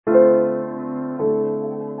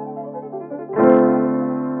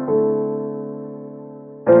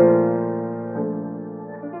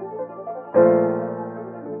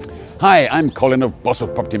Hi, I'm Colin of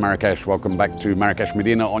Bosworth Property Marrakech. Welcome back to Marrakech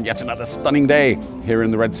Medina on yet another stunning day here in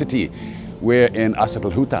the Red City. We're in Asad Al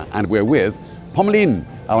Huta and we're with Pomme,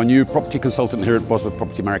 our new property consultant here at Bosworth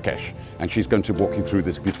Property Marrakech. And she's going to walk you through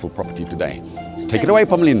this beautiful property today. Take it away,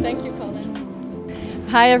 Pomme. Thank you, Colin.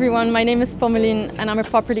 Hi everyone, my name is Pomme and I'm a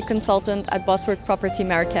property consultant at Bosworth Property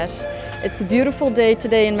Marrakech. It's a beautiful day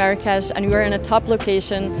today in Marrakech and we're in a top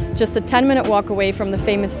location, just a 10-minute walk away from the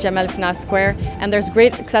famous Jemaa Square, and there's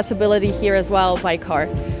great accessibility here as well by car.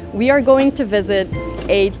 We are going to visit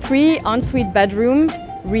a 3 ensuite bedroom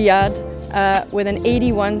Riad with an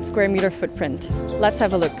 81 square meter footprint. Let's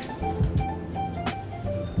have a look.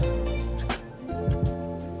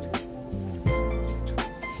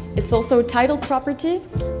 It's also a titled property.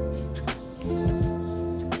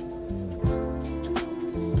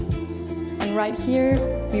 And right here,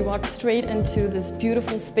 we walk straight into this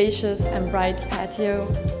beautiful, spacious and bright patio.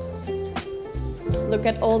 Look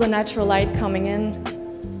at all the natural light coming in.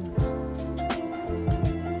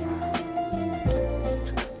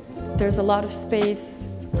 There's a lot of space,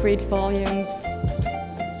 great volumes.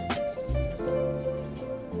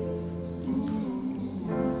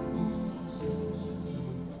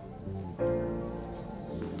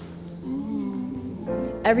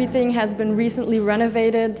 Everything has been recently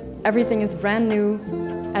renovated. Everything is brand new,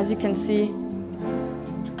 as you can see.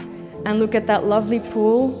 And look at that lovely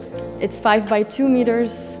pool. It's 5 by 2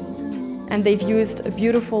 meters, and they've used a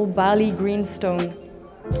beautiful Bali green stone.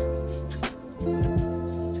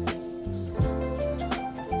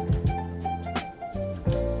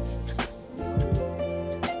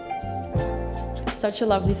 Such a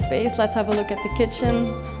lovely space. Let's have a look at the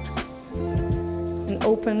kitchen. An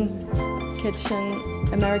open kitchen,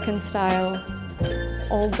 American style,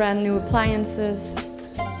 all brand new appliances.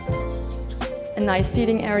 A nice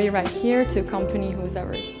seating area right here to accompany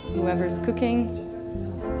whoever's cooking.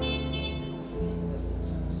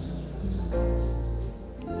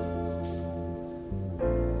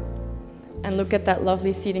 And look at that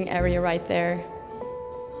lovely seating area right there.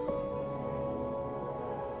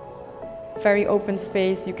 Very open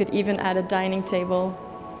space. You could even add a dining table.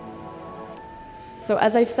 So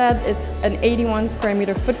as I've said, it's an 81 square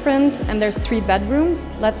meter footprint and there's 3 bedrooms.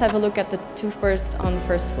 Let's have a look at the 2 first on the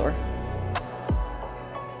first floor.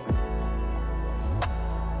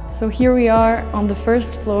 So here we are on the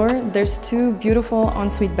first floor. There's 2 beautiful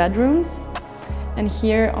ensuite bedrooms. And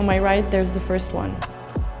here on my right, there's the first one.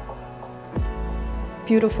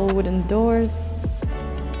 Beautiful wooden doors.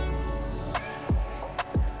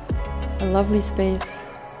 A lovely space.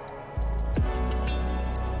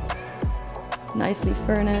 Nicely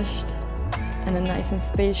furnished, and a nice and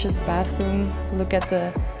spacious bathroom. Look at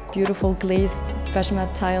the beautiful glazed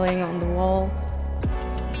Jemaa tiling on the wall.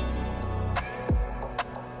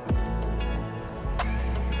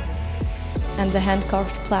 And the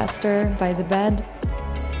hand-carved plaster by the bed.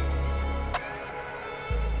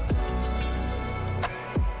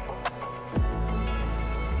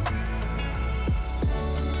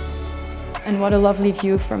 And what a lovely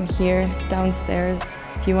view from here, downstairs.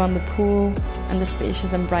 View on the pool and the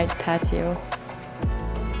spacious and bright patio.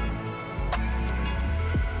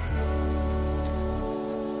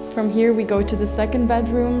 From here we go to the second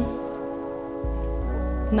bedroom.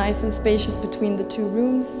 Nice and spacious between the 2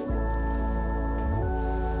 rooms.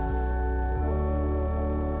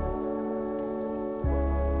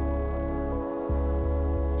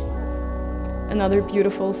 Another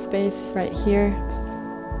beautiful space right here.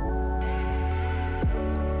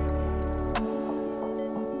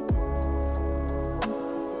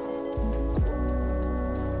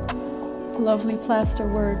 Lovely plaster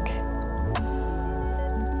work.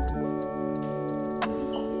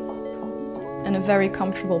 And a very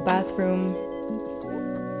comfortable bathroom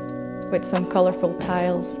with some colorful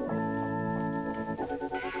tiles.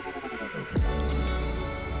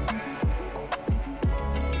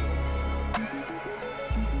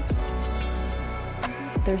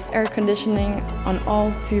 There's air conditioning on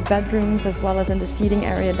all 3 bedrooms as well as in the seating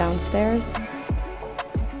area downstairs.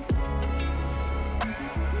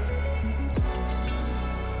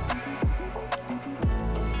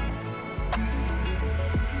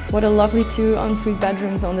 What a lovely 2 ensuite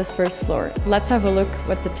bedrooms on this first floor. Let's have a look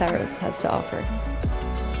what the terrace has to offer.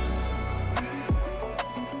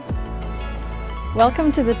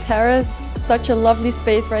 Welcome to the terrace. Such a lovely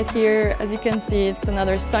space right here. As you can see, it's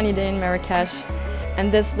another sunny day in Marrakech.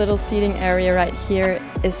 And this little seating area right here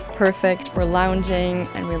is perfect for lounging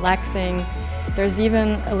and relaxing. There's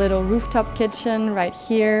even a little rooftop kitchen right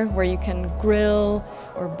here where you can grill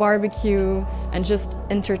or barbecue and just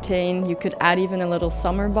entertain. You could add even a little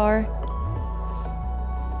summer bar.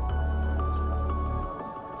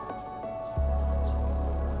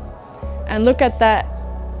 And look at that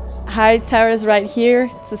high terrace right here.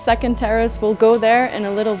 It's the second terrace. We'll go there in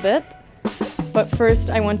a little bit. But first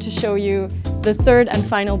I want to show you the third and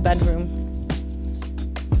final bedroom.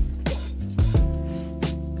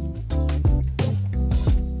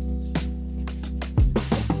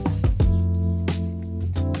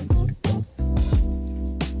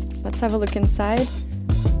 Let's have a look inside.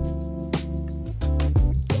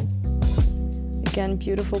 Again,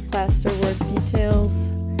 beautiful plasterwork details,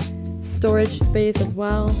 storage space as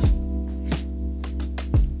well.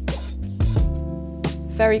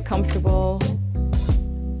 Very comfortable.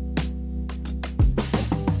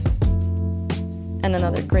 And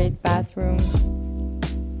another great bathroom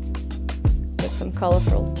with some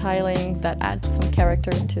colorful tiling that adds some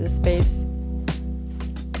character to the space.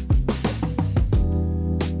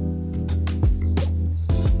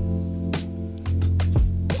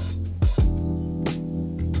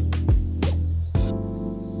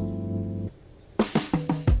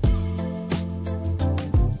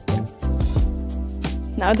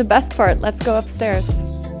 Now the best part, let's go upstairs.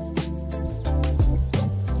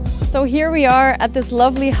 So here we are at this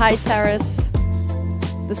lovely high terrace,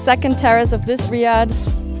 the second terrace of this Riad.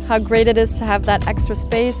 How great it is to have that extra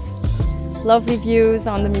space. Lovely views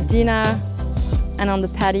on the Medina and on the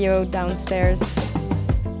patio downstairs.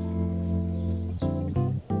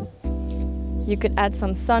 You could add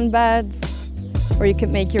some sunbeds, or you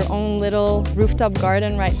could make your own little rooftop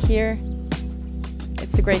garden right here.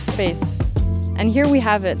 It's a great space. And here we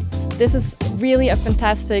have it. This is really a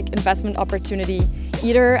fantastic investment opportunity,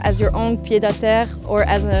 either as your own pied-à-terre or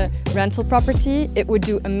as a rental property. It would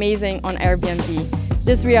do amazing on Airbnb.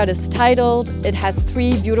 This Riad is titled, it has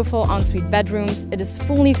 3 beautiful ensuite bedrooms, it is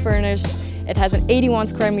fully furnished, it has an 81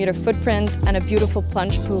 square meter footprint and a beautiful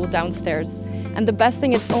plunge pool downstairs. And the best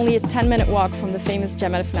thing, it's only a 10-minute walk from the famous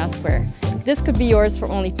Jemaa Square. This could be yours for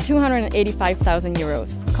only 285,000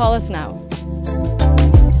 euros. Call us now.